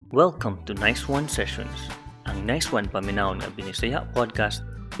Welcome to Nice One Sessions. Ang Nice One paminawon nga Binisaya podcast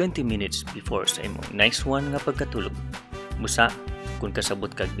 20 minutes before sa imong Nice One nga pagkatulog. Busa, kung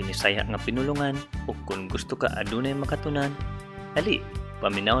kasabot kag Binisaya nga pinulungan o kung gusto ka adunay makatunan, ali,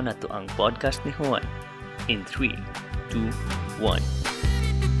 paminaw na to ang podcast ni Juan in 3, 2,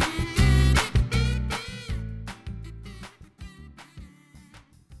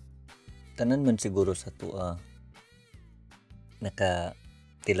 1. Tanan man siguro sa tua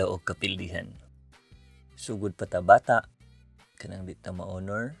nakatilaw og kapildihan. Sugod pa ta bata kanang di ta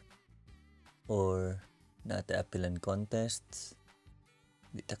ma-honor or nata apilan contests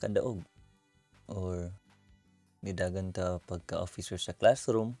di ta kadaog or nidagan ta pagka-officer sa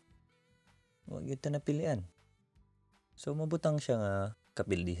classroom wa gyud ta napilian. So mabutang siya nga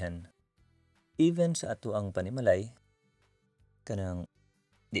kapildihan. Even sa ato ang panimalay kanang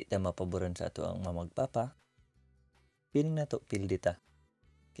di ta mapaboran sa ato ang mamagpapa, piling nato pildi ta.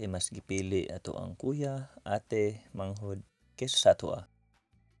 Kay mas gipili ato ang kuya, ate, manghod kaysa sa ato .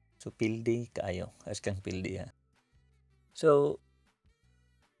 So pildi kaayo, as kang pildi ha. So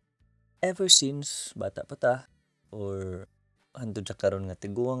ever since bata pa ta or hantod sa karon nga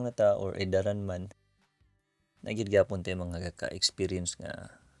tiguang na ta or edaran man, nagid gyapon tay mga ka-experience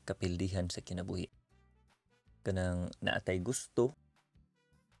nga kapildihan sa kinabuhi. Kanang naatay gusto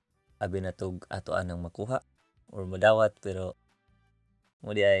abi natog ato anang makuha or madawat pero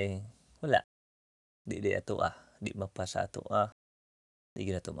mo di ay wala. Di ato di mapasa ato di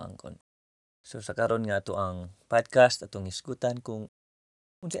gid ato maangkon. So sa karon nga ato ang podcast atong isgutan kung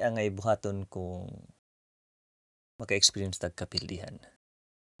unsay angay buhaton kung maka-experience tag kapildihan.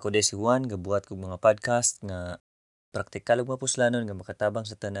 Ako day si Juan gabuhat kog mga podcast nga praktikal ug mapuslanon nga makatabang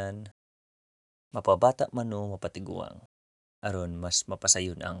sa tanan, mapabata man o mapatiguang aron mas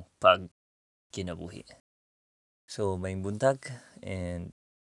mapasayon ang pagkinabuhi. So maayong buntag and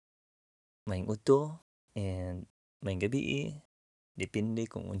maayong udto and maayong gabi depende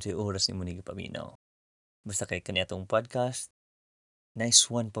kung unsay oras nimo ni paminaw. Basta kay kani atong podcast, nice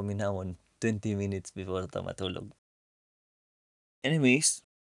one paminawon 20 minutes before ta matulog. Anyways,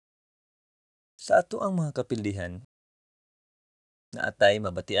 sa ato ang mga kapildihan naatay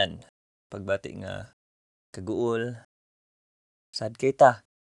mabatian. Pagbati nga kaguol, sad kay ta.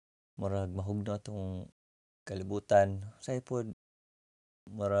 Murag mahugno atong kalibutan. Say pod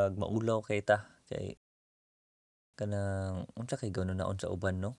murag maulaw kay ta kay kanang unsa kay ganoon sa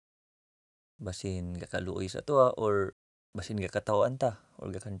uban no. Basin gakaluoy sa toa or basin gakatawan ta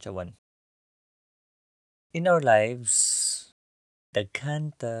or gakantsawan. In our lives,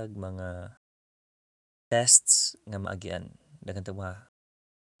 daghan tag mga tests nga maagian. Daghan tag mga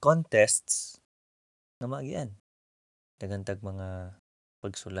contests nga maagian. Daghan tag mga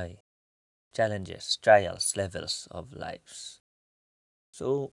pagsulay, challenges, trials, levels of lives.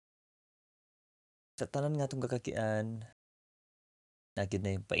 So, sa tanan nga itong kakakian, nagid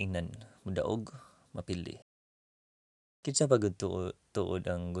na yung painan, mudaog, mapili. Kinsa ba gud tuod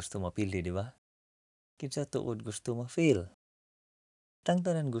ang gusto mapili, di ba? Kinsa tuod gusto ma-fail.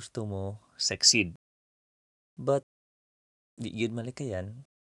 Tanan gusto mo succeed. But, di yun malikayan,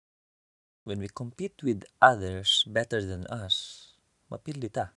 when we compete with others better than us,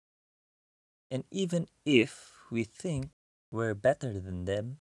 mapili ta. And even if we think we're better than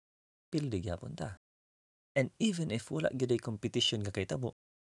them, pildi gyapon ta. And even if wala gyud ay competition ka kay tabo,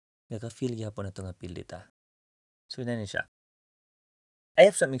 naka-feel gyapon nato nga pildi ta. So nani siya. I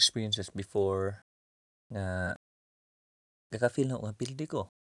have some experiences before nga naka-feel na nga pildi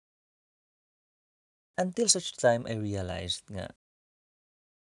ko. Until such time I realized nga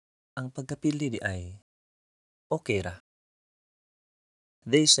ang pagkapildi di ay okay ra.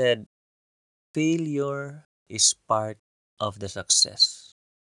 They said failure is part of the success.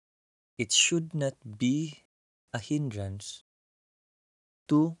 It should not be a hindrance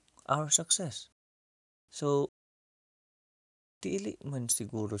to our success. So, dili man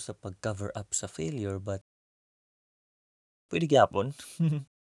siguro sa pag-cover up sa failure but pwede gyapon.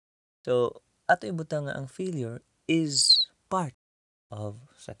 So, ato ibutang nga ang failure is part of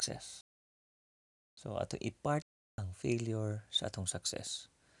success. So, ato i-part ang failure sa atong success.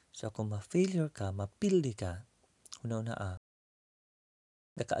 So, kung ma-failure ka, mapildi ka, una-una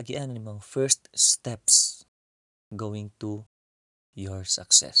nakaagian ni mga first steps going to your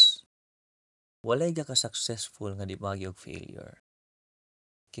success. Walay ka successful nga di magi og failure.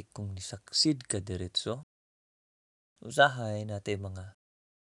 Kay kung ni-succeed ka diretso, usahay natin mga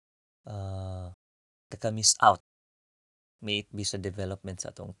kaka-miss out. May it be sa development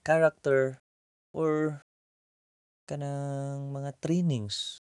sa atong character or kanang mga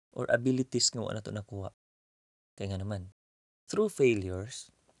trainings or abilities nga wala nato nakuha. Kaya nga naman, through failures,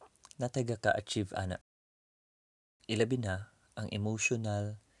 natay ka-achieve ana. Ilabi na ang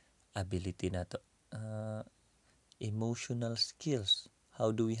emotional ability nato. Emotional skills. How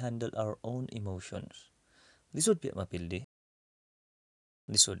do we handle our own emotions? Lisod piya mapildi.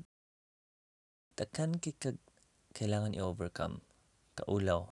 Lisod. Takan kay kailangan i-overcome.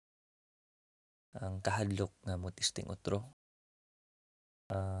 Kaulaw. Ang kahadlok nga mo testing otro.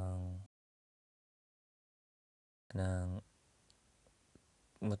 Ang ng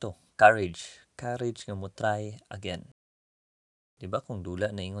mo to, courage. Courage nga mo try again. Di ba kung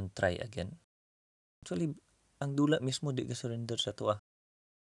dula na ingon try again? Actually, ang dula mismo di ka surrender sa tuwa.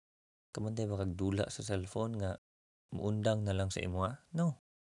 Kamantay ba kag dula sa cellphone nga muundang na lang sa imo ha? No.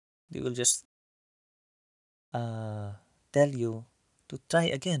 They will just tell you to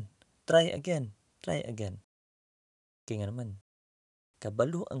try again. Try again. Try again. Kaya nga naman,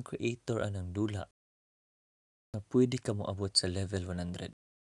 kabalo ang creator anang dula na pwede ka moabot sa level 100.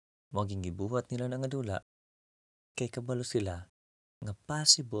 Maging gibuhat nila na nga dula kay kabalo sila nga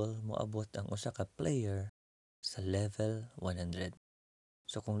possible moabot ang usa ka player sa level 100.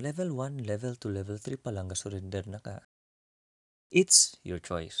 So kung level 1, level 2, level 3 pa lang surrender na ka, it's your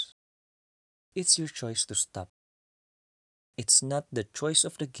choice. It's your choice to stop. It's not the choice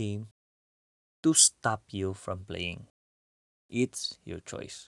of the game to stop you from playing. It's your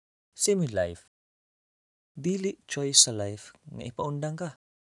choice. Same with life. Dili choice sa life nga ipaundang ka.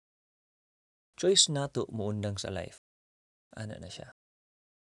 Choice nato muundang sa life. Ana na siya.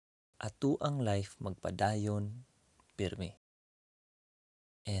 Ato ang life magpadayon pirmi.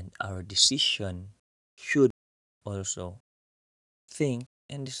 And our decision should also think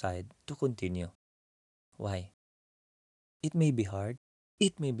and decide to continue. Why? It may be hard,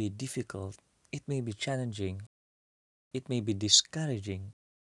 it may be difficult, it may be challenging, it may be discouraging,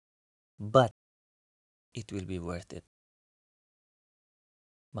 but it will be worth it.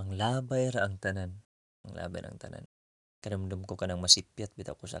 Manglabay ra ang tanan. Manglabay ra ang tanan. Karamdam ko kanang masipyat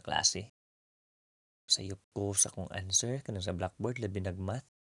bitaw ko sa klase. Sayop ko sa kong answer kanang sa blackboard labi nag-math.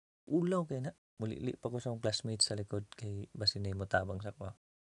 Ulaw kay na. Mulili pa ko sa akong classmates sa likod kay basin na mo tabang sa ko.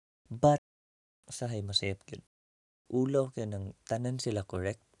 But usahay masayop gyud. Ulaw kay nang tanan sila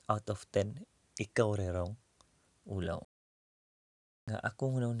correct out of 10. Ikaw re wrong. Ulaw. Nga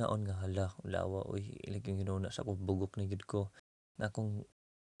akong naon nga hala, ulawa, uy, ilig yung ginuna sa akong bugok na gid ko. Nga akong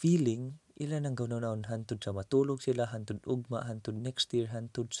feeling, ilan ang gawnaon hantod sa matulog sila, hantod ugma, hantod next year,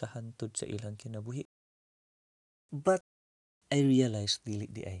 hantod sa ilang kinabuhi. But, I realized dili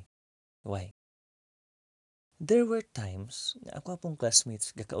di ay. Why? There were times nga ako apong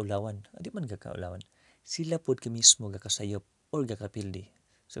classmates gakaulawan. Di man gakaulawan. Sila pod ka mismo gakasayop or gakapildi.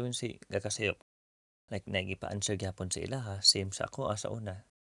 So, yun si gakasayop. Like, nagipa-answer gyapon sa ilaha, same sa ako sa una.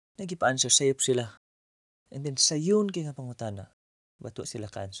 Nagipa-answer, sayop sila. And then, sayon kay nga pangutana, bato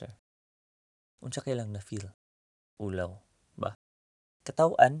sila ka-answer. Unsa kay lang na-feel? Ulaw, ba?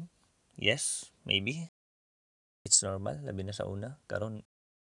 Katawan, yes, maybe. It's normal, labi na sa una. Karon,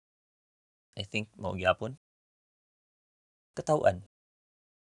 I think, mao gyapon. Katawan.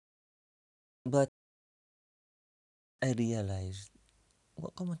 But, I realized,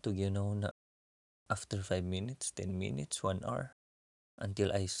 wa ko man to na after 5 minutes, 10 minutes, 1 hour,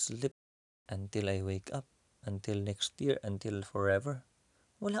 until I sleep, until I wake up, until next year, until forever.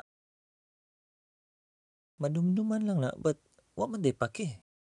 Wala. Madumduman lang na, but wa man day paki.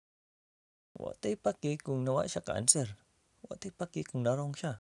 Wa tay paki kung nawa siya ka-answer. Wa tay paki kung narong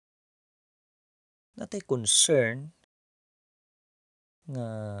siya. Natay concern nga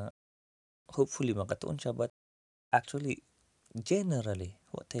hopefully makatuon siya, but actually, generally,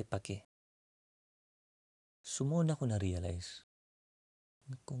 wa tay paki. Sumo na ko na-realize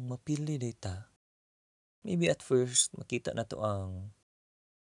kung mapili data, maybe at first makita na to ang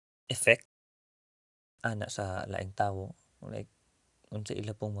effect ana sa laing tawo, like unsa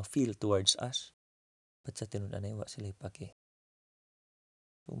ila pong ma-feel towards us, but sa tinud-anay wa sila paki.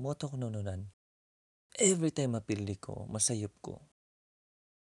 Sumoto ko nununan, every time mapili ko, masayop ko,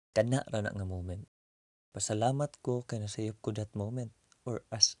 kana ra na nga moment. Pasalamat ko kay nasayop ko that moment or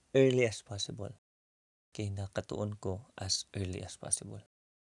as early as possible. Kay nakatuon ko as early as possible.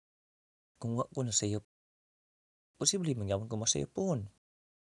 Kung wa ko nasayop, posible magyapon ko masayop poon.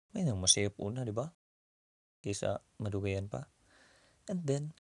 May nang masayop una, di ba? Kaysa madugayan pa. And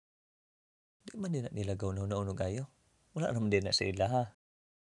then, di man din na nila gawnaw na uno gayo. Wala naman din na sa ilaha.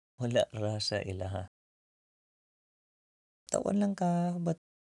 Wala ra sa ilaha. Tawan lang ka, but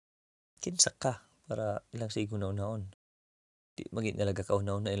kinsa ka para ilang sa igunaw-naon. Di maging talaga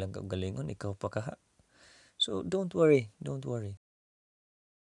kaunaw na ilang kagalingon, ikaw pa ka. So, don't worry.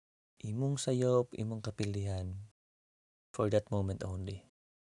 Imong sayop, imong kapilihan for that moment only.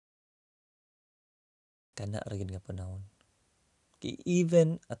 kana ra gid nga panahon. Kay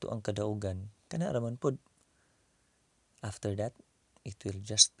even ato ang kadaugan, kana ra man pod. After that, it will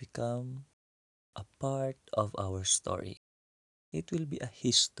just become a part of our story. It will be a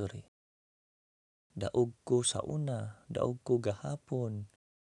history. Daog ko sa una, daog ko gahapon.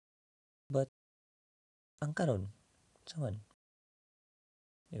 But ang karon, saman,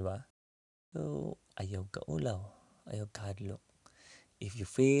 di ba? So, ayaw ka ulaw, ayaw ka hadlok. If you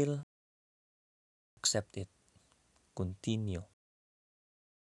fail, accept it. Continue.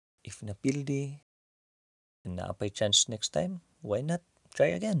 If napildi, and naapay chance next time, why not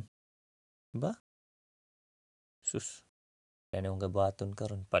try again? Diba? Sus, kaya nang gabaton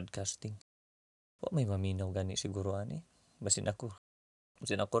karon podcasting. Wa may maminaw gani siguro ani. Basin ako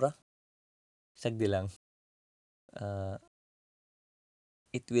ra. Sagdi lang.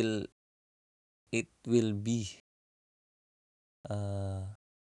 It will be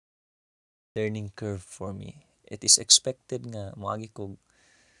learning curve for me. It is expected nga moagi ko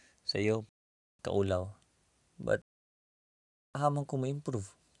sayo kaulaw. But hamang ko ma-improve.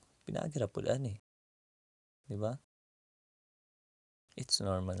 Pinaagi ra pud ani. Di ba? It's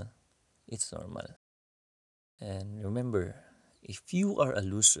normal. It's normal. And remember, if you are a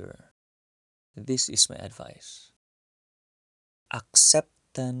loser, this is my advice.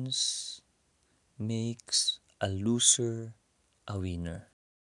 Acceptance makes a loser a winner.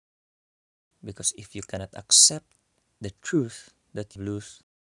 Because if you cannot accept the truth that you lose,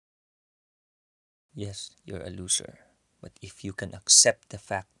 yes, you're a loser. But if you can accept the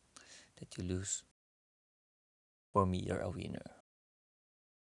fact that you lose, for me, you're a winner.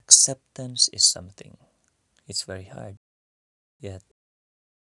 Acceptance is something. It's very hard. Yet,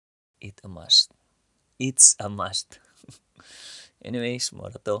 it's a must. It's a must. Anyways,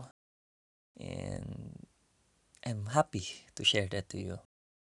 more to. And I'm happy to share that to you.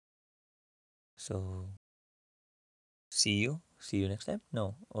 So, see you next time?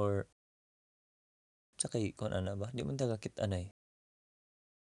 No, or sakay kung ano ba? Di man tagakit anay.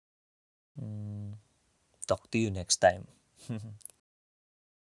 Talk to you next time.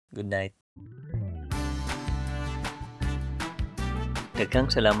 Good night. Daghang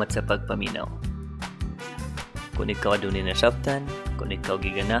salamat sa pagpaminaw. Kung ikaw adunay nasabtan, kung ikaw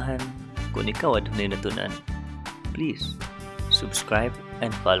giganahan, kung ikaw adunay natunan, please subscribe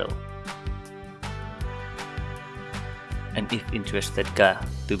and follow. And if interested ka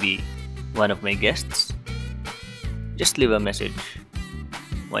to be one of my guests, just leave a message.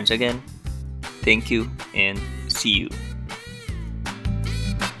 Once again, thank you and see you.